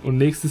 17 und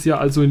nächstes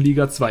Jahr also in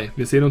Liga 2.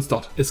 Wir sehen uns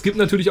dort. Es gibt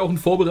natürlich auch ein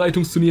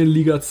Vorbereitungsturnier in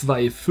Liga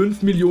 2.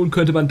 5 Millionen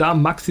könnte man da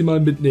maximal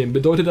mitnehmen.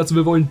 Bedeutet also,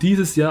 wir wollen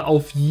dieses Jahr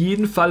auf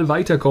jeden Fall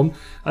weiterkommen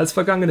als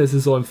vergangene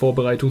Saison im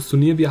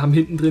Vorbereitungsturnier. Wir haben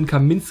hinten drin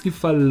Kaminski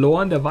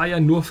verloren, der war ja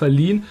nur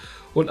verliehen.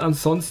 Und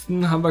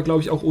ansonsten haben wir,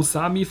 glaube ich, auch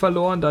Osami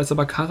verloren. Da ist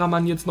aber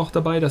Karaman jetzt noch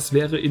dabei. Das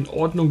wäre in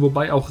Ordnung,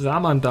 wobei auch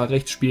Rahman da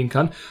rechts spielen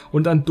kann.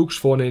 Und dann Dux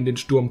vorne in den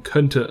Sturm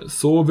könnte.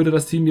 So würde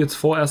das Team jetzt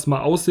vorerst mal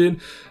aussehen.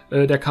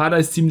 Der Kader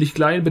ist ziemlich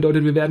klein,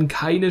 bedeutet, wir werden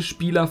keine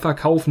Spieler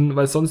verkaufen,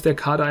 weil sonst der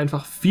Kader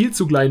einfach viel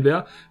zu klein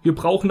wäre. Wir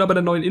brauchen aber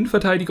einen neuen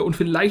Innenverteidiger und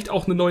vielleicht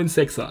auch einen neuen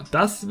Sechser.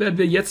 Das werden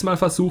wir jetzt mal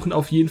versuchen,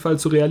 auf jeden Fall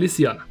zu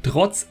realisieren.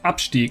 Trotz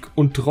Abstieg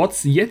und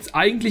trotz jetzt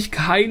eigentlich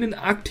keinen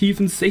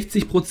aktiven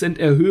 60%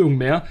 Erhöhung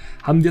mehr,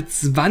 haben wir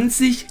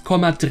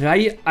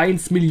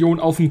 20,31 Millionen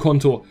auf dem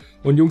Konto.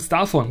 Und Jungs,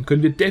 davon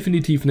können wir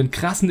definitiv einen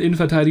krassen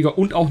Innenverteidiger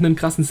und auch einen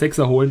krassen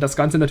Sechser holen. Das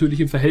Ganze natürlich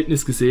im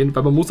Verhältnis gesehen,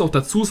 weil man muss auch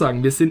dazu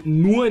sagen, wir sind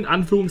nur in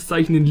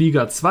Anführungszeichen in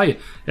Liga 2.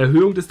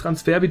 Erhöhung des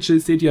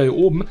Transferbudgets seht ihr hier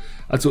oben.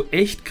 Also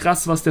echt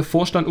krass, was der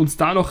Vorstand uns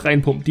da noch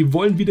reinpumpt. Die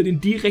wollen wieder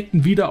den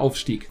direkten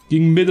Wiederaufstieg.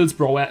 Gegen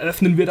Middlesbrough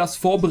eröffnen wir das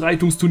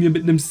Vorbereitungsturnier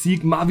mit einem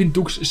Sieg. Marvin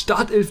Dux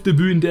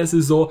Startelfdebüt in der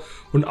Saison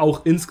und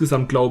auch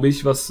insgesamt, glaube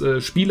ich, was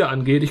Spiele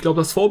angeht. Ich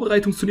glaube, das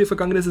Vorbereitungsturnier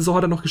vergangene Saison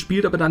hat er noch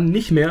gespielt, aber dann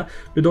nicht mehr.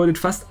 Bedeutet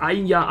fast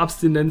ein Jahr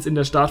Abstinenz in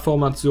der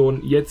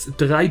Startformation, jetzt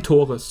 3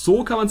 Tore.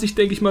 So kann man sich,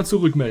 denke ich mal,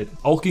 zurückmelden.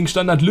 Auch gegen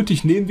Standard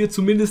Lüttich nehmen wir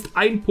zumindest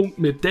einen Punkt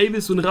mit.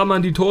 Davis und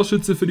Rahman, die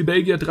Torschütze für die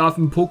Belgier,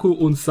 trafen Poco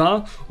und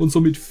Saar und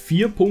somit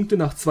 4 Punkte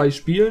nach 2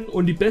 Spielen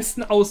und die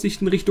besten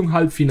Aussichten Richtung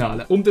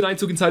Halbfinale. Um den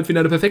Einzug ins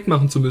Halbfinale perfekt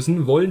machen zu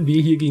müssen, wollen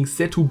wir hier gegen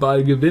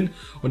Setúbal gewinnen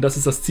und das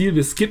ist das Ziel.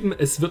 Wir skippen,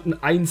 es wird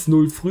ein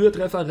 1-0 früher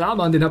Treffer.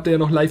 Rahman, den habt ihr ja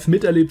noch live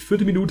miterlebt,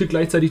 4. Minute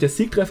gleichzeitig der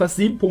Siegtreffer,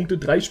 7 Punkte,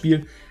 3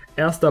 Spielen.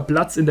 Erster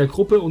Platz in der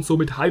Gruppe und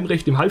somit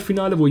Heimrecht im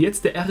Halbfinale, wo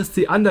jetzt der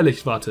RSC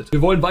Anderlecht wartet. Wir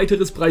wollen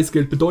weiteres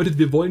Preisgeld, bedeutet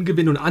wir wollen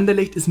gewinnen und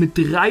Anderlecht ist mit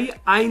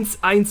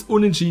 3-1-1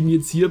 unentschieden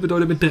jetzt hier,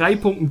 bedeutet mit 3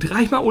 Punkten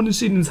 3-mal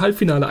unentschieden ins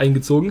Halbfinale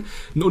eingezogen.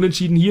 Ein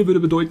Unentschieden hier würde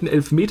bedeuten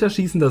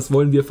Elfmeterschießen, das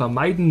wollen wir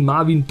vermeiden.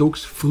 Marvin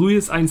Dux,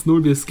 frühes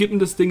 1-0, wir skippen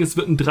das Ding, es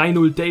wird ein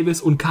 3-0,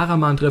 Davis und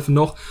Karaman treffen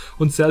noch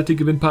und Celtic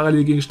gewinnt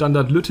parallel gegen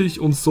Standard Lüttich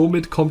und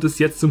somit kommt es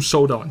jetzt zum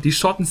Showdown. Die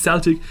Schotten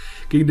Celtic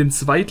gegen den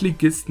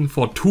Zweitligisten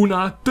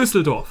Fortuna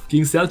Düsseldorf.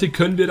 Gegen Celtic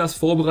können wir das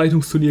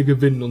Vorbereitungsturnier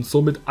gewinnen und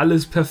somit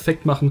alles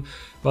perfekt machen,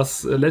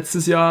 was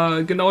letztes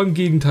Jahr genau im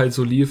Gegenteil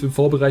so lief. Im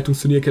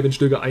Vorbereitungsturnier Kevin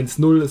Stöger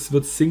 1-0, es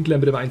wird Sinclair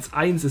mit dem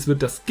 1-1, es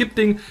wird das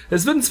Skip-Ding,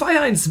 es wird ein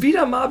 2-1,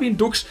 wieder Marvin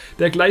Duksch,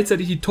 der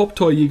gleichzeitig die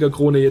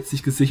Top-Torjägerkrone jetzt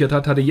sich gesichert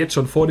hat, hatte jetzt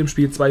schon vor dem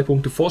Spiel 2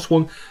 Punkte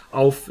Vorsprung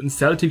auf einen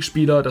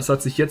Celtic-Spieler. Das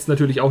hat sich jetzt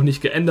natürlich auch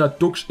nicht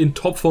geändert. Duksch in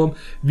Topform,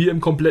 wir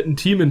im kompletten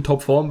Team in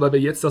Topform, weil wir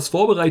jetzt das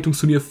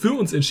Vorbereitungsturnier für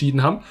uns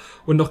entschieden haben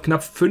und noch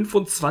knapp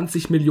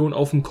 25 Millionen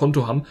auf dem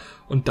Konto haben.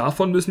 Und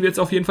davon müssen wir jetzt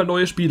auf jeden Fall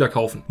neue Spieler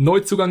kaufen.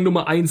 Neuzugang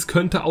Nummer 1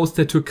 könnte aus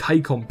der Türkei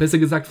kommen. Besser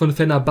gesagt von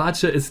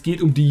Fenerbahce. Es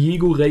geht um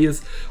Diego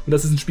Reyes. Und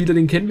das ist ein Spieler,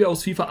 den kennen wir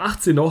aus FIFA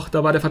 18 noch.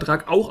 Da war der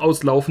Vertrag auch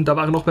auslaufend. Da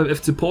war er noch beim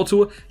FC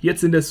Porto.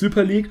 Jetzt in der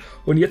Super League.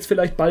 Und jetzt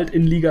vielleicht bald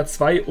in Liga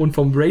 2. Und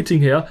vom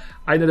Rating her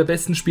einer der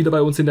besten Spieler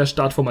bei uns in der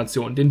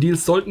Startformation. Den Deal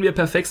sollten wir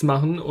perfekt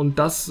machen. Und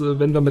das,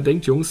 wenn man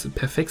bedenkt, Jungs,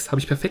 perfekt, habe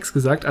ich perfekt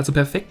gesagt. Also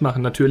perfekt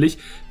machen natürlich.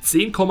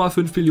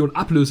 10,5 Millionen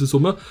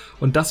Ablösesumme.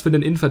 Und das für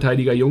den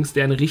Innenverteidiger, Jungs,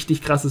 der ein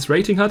richtig krasses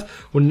Rating hat.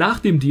 Und nach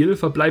dem Deal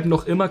verbleiben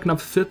noch immer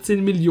knapp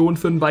 14 Millionen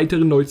für einen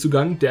weiteren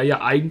Neuzugang, der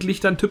ja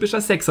eigentlich dann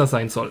typischer Sechser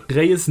sein soll.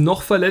 Rey ist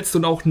noch verletzt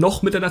und auch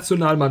noch mit der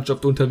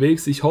Nationalmannschaft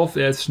unterwegs. Ich hoffe,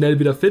 er ist schnell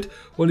wieder fit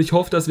und ich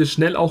hoffe, dass wir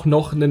schnell auch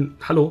noch einen,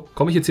 hallo,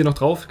 komme ich jetzt hier noch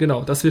drauf?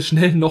 Genau, dass wir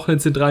schnell noch einen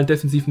zentralen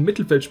defensiven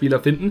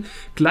Mittelfeldspieler finden.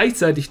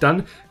 Gleichzeitig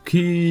dann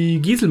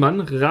Gieselmann,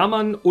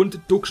 Rahman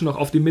und Duksch noch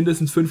auf die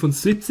mindestens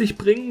 75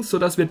 bringen,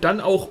 sodass wir dann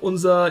auch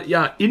unser,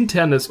 ja,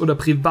 internes oder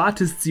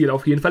privates Ziel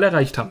auf jeden Fall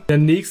erreicht haben. Der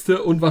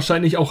nächste und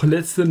wahrscheinlich auch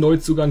letzte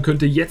Neuzugang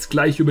könnte jetzt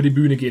gleich über die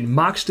Bühne gehen.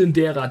 Marc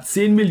Stendera,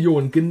 10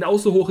 Millionen,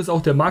 genauso hoch ist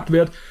auch der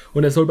Marktwert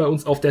und er soll bei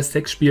uns auf der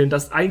 6 spielen.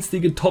 Das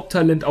einstige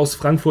Top-Talent aus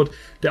Frankfurt,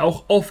 der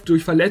auch oft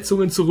durch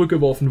Verletzungen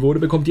zurückgeworfen wurde,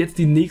 bekommt jetzt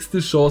die nächste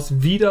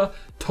Chance, wieder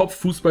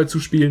Top-Fußball zu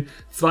spielen.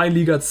 Zwar in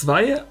Liga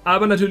 2,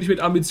 aber natürlich mit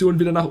Ambitionen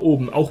wieder nach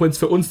oben. Auch wenn es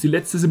für uns die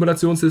letzte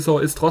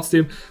Simulationssaison ist,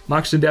 trotzdem,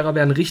 Marc Stendera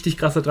wäre ein richtig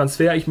krasser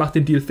Transfer. Ich mache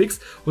den Deal fix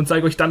und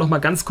zeige euch dann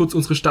nochmal ganz kurz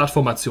unsere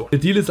Startformation. Der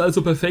Deal ist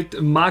also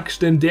perfekt. Marc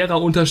Stendera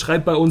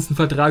unterschreibt bei uns einen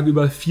Vertrag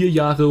über 4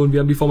 Jahre und wir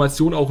haben die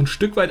Formation auch ein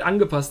Stück weit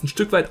angepasst, ein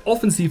Stück weit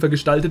offensiver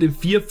gestaltet, im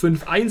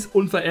 4-5-1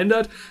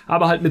 unverändert,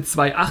 aber halt mit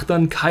 2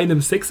 Achtern, keinem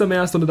 6er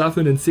mehr, sondern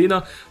dafür einen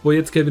 10er, wo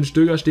jetzt Kevin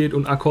Stöger steht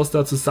und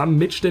Acosta zusammen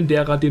mit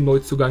Stendera, dem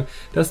Neuzugang,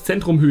 das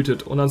Zentrum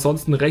hütet. Und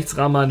ansonsten rechts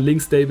Rahman,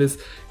 links Davis,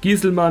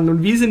 Gieselmann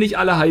und wie sie nicht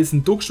alle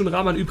heißen. Duksch und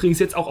Rahman übrigens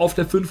jetzt auch auf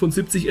der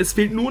 75. Es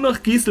fehlt nur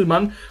noch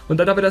Gieselmann und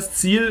dann haben wir das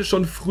Ziel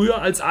schon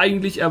früher als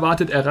eigentlich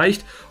erwartet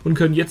erreicht und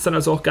können jetzt dann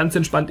also auch ganz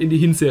entspannt in die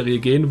Hinserie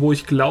gehen, wo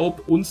ich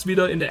glaube, uns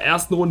wieder in der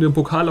ersten Runde im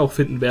Pokal auch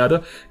finden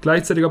werde.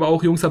 Gleichzeitig aber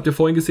auch, Jungs, habt ihr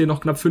vorhin gesehen,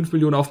 noch knapp 5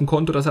 Millionen auf dem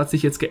Konto. Das hat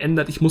sich jetzt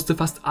geändert. Ich musste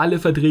fast alle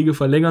Verträge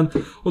verlängern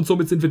und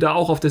somit sind wir da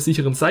auch auf der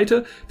sicheren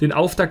Seite. Den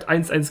Auftakt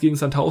 1-1 gegen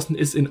Sandhausen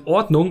ist in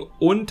Ordnung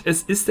und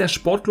es ist der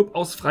Sportclub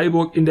aus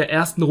Freiburg in der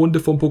ersten Runde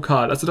vom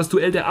Pokal. Also das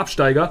Duell der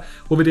Absteiger,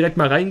 wo wir direkt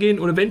mal reingehen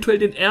und eventuell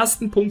den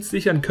ersten Punkt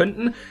sichern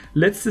könnten.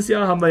 Letztes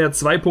Jahr haben wir ja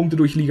 2 Punkte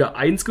durch Liga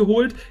 1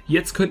 geholt.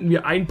 Jetzt könnten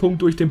wir 1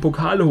 Punkt durch den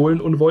Pokal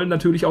holen und wollen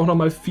natürlich auch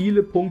nochmal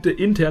viele Punkte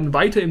intern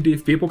weiter im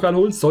DFB-Pokal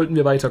holen, sollten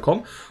wir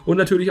weiterkommen. Und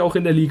natürlich auch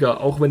in der Liga,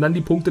 auch wenn dann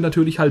die Punkte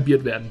natürlich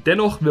halbiert werden.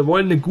 Dennoch, wir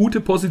wollen eine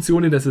gute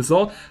Position in der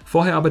Saison,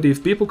 vorher aber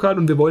DFB-Pokal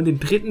und wir wollen den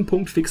 3.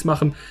 Punkt fix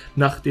machen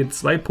nach den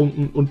 2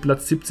 Punkten und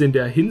Platz 17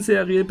 der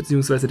Hinserie,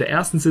 beziehungsweise der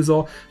ersten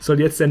Saison, soll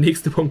jetzt der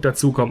nächste Punkt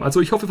dazukommen. Also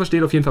ich hoffe, ihr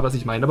versteht auf jeden Fall, was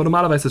ich meine, aber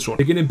normalerweise schon.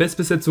 Wir gehen in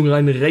Bestbesetzung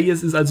rein.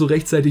 Reyes ist also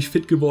rechtzeitig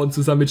fit geworden,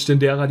 zusammen mit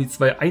Stendera, die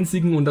 2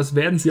 einzigen und das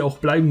werden sie auch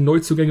bleiben.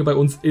 Neuzugänge bei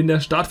uns in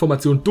der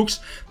Startformation. Duksch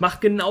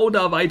macht genau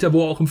da weiter,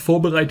 wo er auch im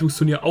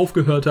Vorbereitungsturnier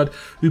aufgehört hat.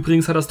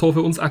 Übrigens hat das Tor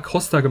für uns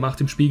Acosta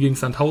gemacht im Spiel gegen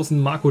Sandhausen.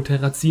 Marco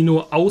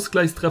Terrazino,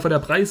 Ausgleichstreffer der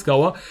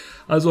Breisgauer.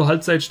 Also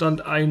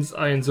Halbzeitstand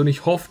 1-1 und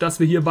ich hoffe, dass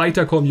wir hier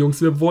weiterkommen,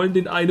 Jungs. Wir wollen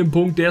den einen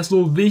Punkt, der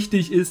so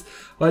wichtig ist,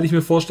 weil ich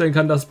mir vorstellen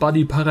kann, dass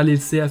Buddy parallel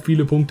sehr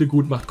viele Punkte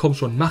gut macht. Komm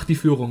schon, mach die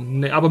Führung.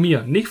 Nee, aber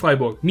mir, nicht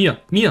Freiburg. Mir.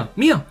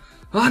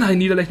 Ah nein,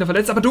 Niederlechner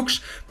verletzt, aber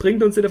Duksch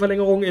bringt uns in der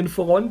Verlängerung in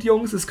Front,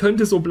 Jungs. Es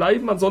könnte so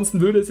bleiben,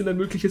 ansonsten würde es in ein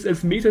mögliches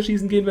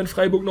Elfmeterschießen gehen, wenn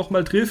Freiburg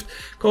nochmal trifft.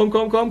 Komm,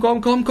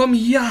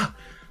 ja!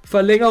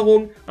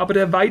 Verlängerung, aber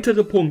der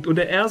weitere Punkt und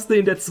der erste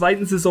in der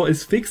zweiten Saison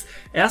ist fix.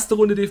 Erste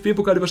Runde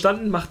DFB-Pokal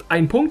überstanden, macht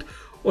 1 Punkt.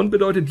 Und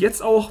bedeutet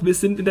jetzt auch, wir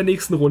sind in der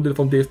nächsten Runde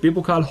vom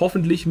DFB-Pokal,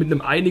 hoffentlich mit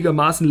einem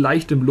einigermaßen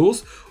leichtem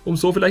Los, um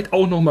so vielleicht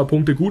auch nochmal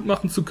Punkte gut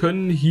machen zu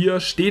können.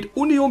 Hier steht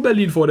Union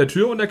Berlin vor der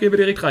Tür und da gehen wir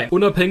direkt rein.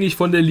 Unabhängig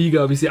von der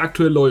Liga, wie sie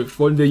aktuell läuft,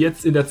 wollen wir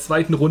jetzt in der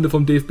zweiten Runde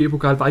vom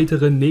DFB-Pokal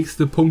weitere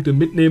nächste Punkte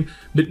mitnehmen.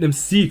 Mit einem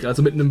Sieg,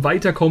 also mit einem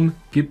Weiterkommen,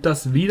 gibt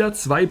das wieder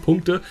 2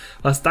 Punkte,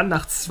 was dann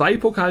nach 2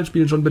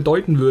 Pokalspielen schon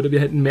bedeuten würde, wir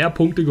hätten mehr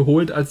Punkte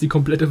geholt als die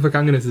komplette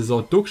vergangene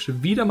Saison. Duksch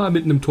wieder mal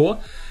mit einem Tor.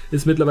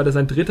 ist mittlerweile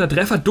sein 3.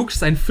 Treffer, Dux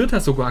sein 4.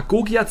 sogar.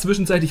 Gogia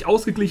zwischenzeitlich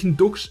ausgeglichen,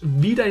 Dux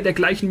wieder in der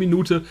gleichen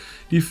Minute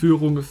die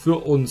Führung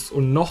für uns.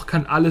 Und noch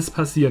kann alles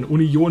passieren.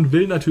 Union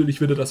will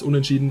natürlich wieder das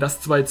Unentschieden,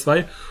 das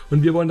 2-2.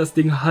 Und wir wollen das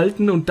Ding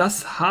halten und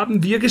das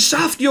haben wir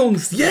geschafft,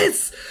 Jungs.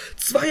 Yes!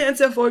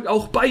 2-1 Erfolg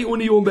auch bei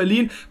Union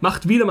Berlin.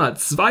 Macht wieder mal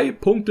 2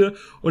 Punkte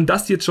und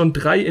das jetzt schon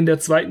 3 in der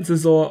zweiten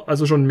Saison.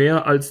 Also schon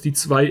mehr als die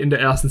 2 in der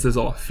ersten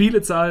Saison.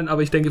 Viele Zahlen,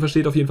 aber ich denke, ihr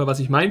versteht auf jeden Fall, was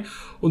ich meine.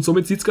 Und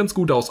somit sieht es ganz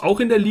gut aus. Auch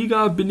in der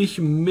Liga bin ich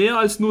mehr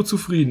als nur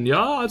zufrieden.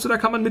 Ja, also da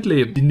kann man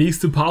mitleben. Die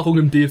nächste Paarung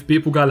im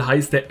DFB-Pokal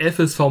heißt der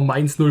FSV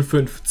Mainz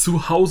 05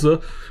 zu Hause.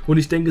 Und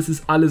ich denke, es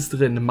ist alles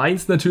drin.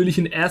 Mainz natürlich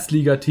ein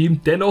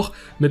Erstligateam. Dennoch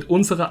mit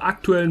unserer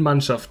aktuellen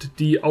Mannschaft,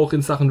 die auch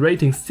in Sachen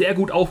Ratings sehr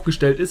gut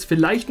aufgestellt ist,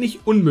 vielleicht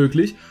nicht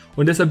unmöglich.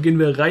 Und deshalb gehen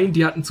wir rein.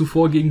 Die hatten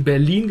zuvor gegen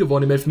Berlin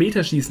gewonnen im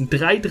Elfmeterschießen.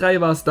 3-3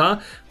 war es da.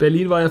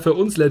 Berlin war ja für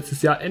uns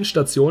letztes Jahr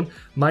Endstation.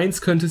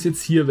 Mainz könnte es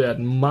jetzt hier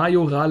werden.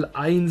 Majoral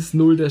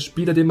 1-0, der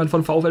Spieler, den man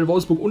von VfL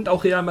Wolfsburg und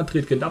auch Real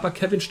Madrid kennt. Aber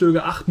Kevin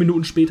Stöger, 8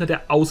 Minuten später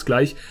der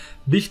Ausgleich.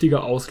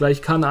 Wichtiger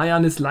Ausgleich.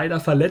 Kanayan ist leider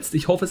verletzt.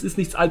 Ich hoffe, es ist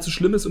nichts allzu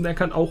Schlimmes und er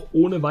kann auch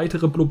ohne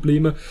weitere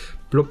Probleme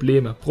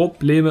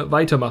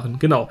weitermachen.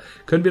 Genau.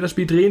 Können wir das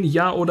Spiel drehen?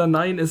 Ja oder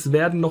nein? Es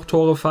werden noch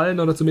Tore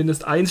fallen oder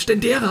zumindest eins.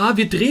 Stendera,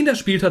 wir drehen das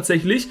Spiel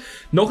tatsächlich.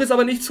 Noch ist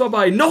aber nichts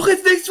vorbei. Noch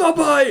ist nichts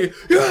vorbei.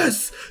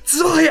 Yes!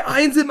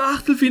 2-1 im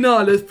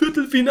Achtelfinale.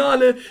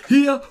 Viertelfinale.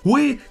 Here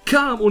we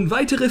come. Und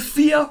weitere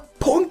 4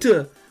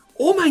 Punkte.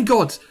 Oh mein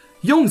Gott.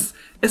 Jungs,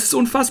 es ist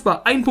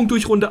unfassbar. 1 Punkt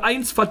durch Runde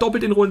 1,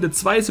 verdoppelt in Runde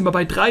 2 sind wir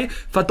bei 3,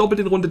 verdoppelt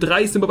in Runde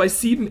 3 sind wir bei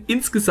 7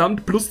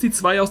 insgesamt, plus die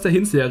 2 aus der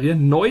Hinserie.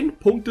 9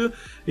 Punkte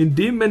in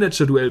dem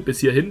Managerduell bis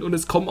hierhin und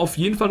es kommen auf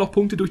jeden Fall noch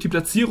Punkte durch die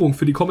Platzierung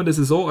für die kommende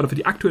Saison oder für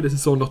die aktuelle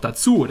Saison noch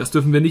dazu. Das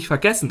dürfen wir nicht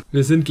vergessen.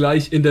 Wir sind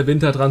gleich in der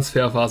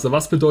Wintertransferphase.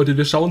 Was bedeutet,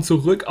 wir schauen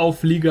zurück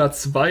auf Liga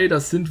 2,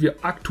 das sind wir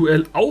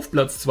aktuell auf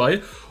Platz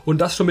 2. Und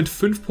das schon mit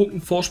 5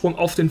 Punkten Vorsprung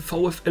auf den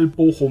VfL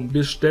Bochum.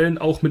 Wir stellen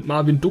auch mit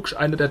Marvin Duksch,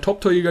 einer der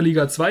Top-Torjäger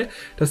Liga 2.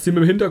 Das Team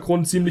im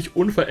Hintergrund ziemlich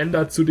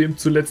unverändert zu dem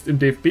zuletzt im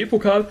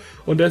DFB-Pokal.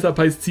 Und deshalb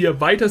heißt es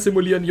hier weiter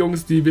simulieren,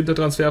 Jungs, die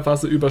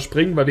Wintertransferphase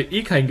überspringen, weil wir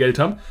eh kein Geld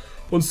haben.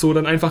 Und so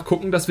dann einfach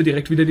gucken, dass wir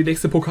direkt wieder in die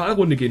nächste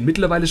Pokalrunde gehen.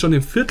 Mittlerweile schon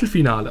im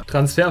Viertelfinale.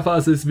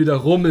 Transferphase ist wieder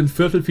rum. Im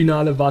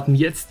Viertelfinale warten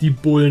jetzt die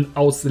Bullen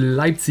aus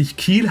Leipzig.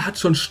 Kiel hat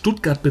schon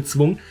Stuttgart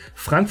bezwungen.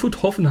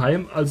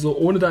 Frankfurt-Hoffenheim, also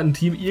ohne da ein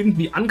Team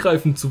irgendwie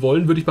angreifen zu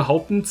wollen, würde ich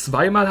behaupten,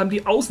 2-mal haben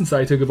die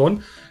Außenseiter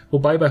gewonnen.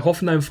 Wobei bei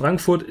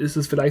Hoffenheim-Frankfurt ist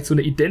es vielleicht so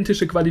eine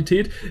identische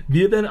Qualität.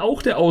 Wir wären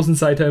auch der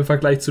Außenseiter im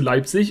Vergleich zu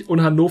Leipzig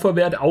und Hannover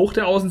wäre auch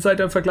der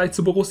Außenseiter im Vergleich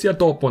zu Borussia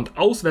Dortmund.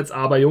 Auswärts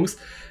aber, Jungs,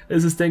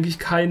 ist es, denke ich,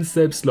 kein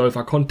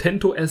Selbstläufer.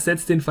 Contento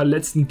ersetzt den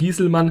verletzten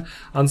Gieselmann.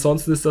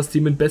 Ansonsten ist das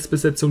Team in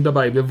Bestbesetzung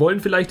dabei. Wir wollen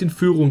vielleicht in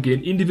Führung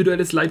gehen. Individuell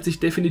ist Leipzig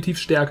definitiv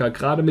stärker.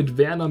 Gerade mit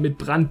Werner, mit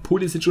Brandt,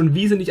 Pulisic und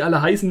wie sie nicht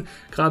alle heißen.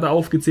 Gerade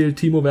aufgezählt,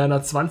 Timo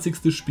Werner,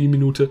 20.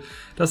 Spielminute,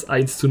 das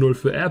 1:0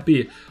 für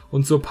RB.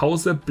 Und zur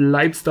Pause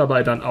bleibt's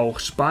dabei dann auch.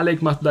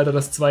 Spalek macht leider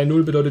das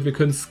 2:0, bedeutet, wir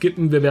können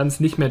skippen, wir werden es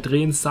nicht mehr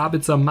drehen.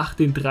 Sabitzer macht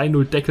den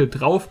 3:0 Deckel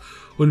drauf.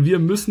 Und wir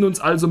müssen uns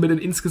also mit den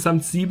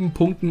insgesamt 7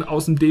 Punkten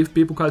aus dem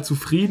DFB-Pokal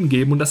zufrieden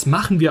geben. Und das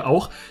machen wir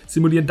auch.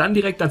 Simulieren dann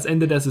direkt ans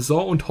Ende der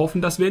Saison und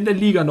hoffen, dass wir in der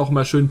Liga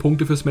nochmal schön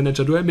Punkte fürs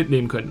Managerduell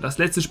mitnehmen können. Das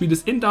letzte Spiel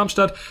ist in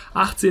Darmstadt,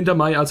 18.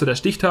 Mai, also der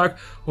Stichtag.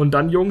 Und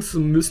dann, Jungs,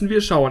 müssen wir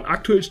schauen.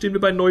 Aktuell stehen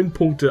wir bei 9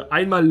 Punkte.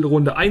 Einmal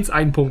Runde 1,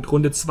 1 Punkt.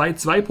 Runde 2,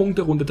 2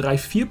 Punkte. Runde 3,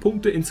 4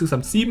 Punkte.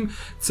 Insgesamt 7.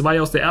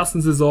 2 aus der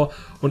ersten Saison.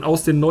 Und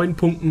aus den 9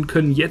 Punkten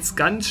können jetzt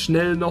ganz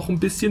schnell noch ein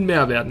bisschen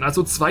mehr werden.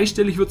 Also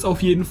zweistellig wird es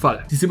auf jeden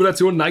Fall. Die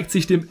Simulation neigt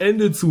sich dem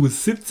Ende zu.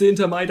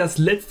 17. Mai, das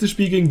letzte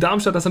Spiel gegen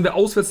Darmstadt, das haben wir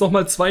auswärts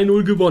nochmal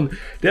 2:0 gewonnen.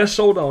 Der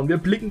Showdown, wir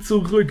blicken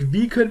zurück.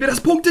 Wie können wir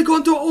das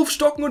Punktekonto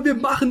aufstocken? Und wir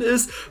machen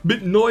es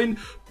mit 9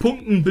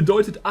 Punkten.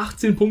 Bedeutet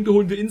 18 Punkte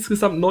holen wir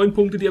insgesamt 9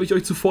 Punkte, die habe ich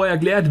euch zuvor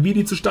erklärt, wie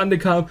die zustande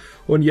kamen.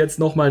 Und jetzt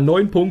nochmal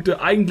 9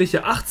 Punkte,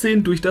 eigentliche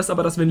 18. Durch das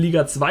aber, dass wir in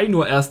Liga 2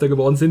 nur Erster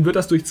geworden sind, wird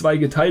das durch 2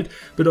 geteilt.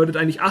 Bedeutet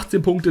eigentlich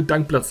 18 Punkte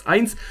dank Platz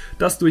 1.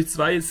 Das durch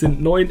 2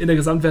 sind 9. In der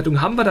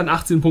Gesamtwertung haben wir dann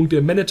 18 Punkte.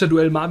 Im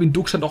Managerduell Marvin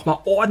Duksch hat nochmal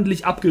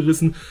ordentlich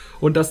abgerissen.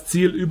 Und das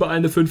Ziel über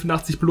eine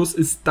 85 plus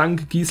ist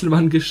dank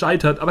Gieselmann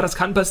gescheitert. Aber das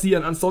kann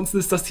passieren. Ansonsten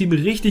ist das Team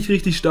richtig,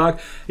 richtig stark.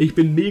 Ich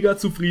bin mega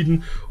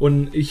zufrieden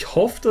und ich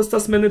hoffe, dass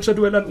das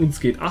Managerduell an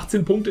uns geht.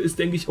 18 Punkte ist,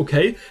 denke ich,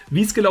 okay.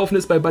 Wie es gelaufen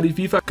ist bei Buddy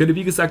FIFA, könnt ihr,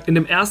 wie gesagt, in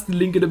dem ersten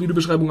Link in der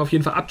Videobeschreibung auf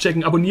jeden Fall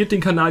abchecken. Abonniert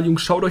den Kanal,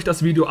 Jungs, schaut euch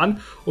das Video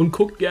an und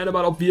guckt gerne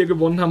mal, ob wir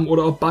gewonnen haben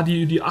oder ob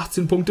Buddy die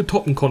 18 Punkte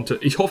toppen konnte.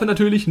 Ich hoffe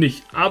natürlich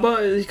nicht,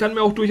 aber ich kann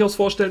mir auch durchaus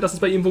vorstellen, dass es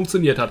bei ihm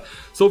funktioniert hat.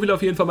 So viel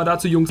auf jeden Fall mal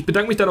dazu, Jungs. Ich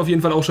bedanke mich dann auf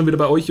jeden Fall auch schon wieder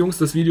bei euch, Jungs.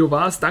 Das Video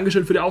war's.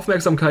 Dankeschön für die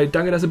Aufmerksamkeit.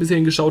 Danke, dass ihr bis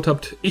hierhin geschaut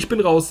habt. Ich bin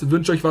raus.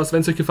 Wünsche euch was.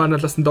 Wenn es euch gefallen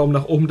hat, lasst einen Daumen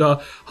nach oben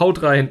da.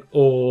 Haut rein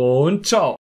und ciao.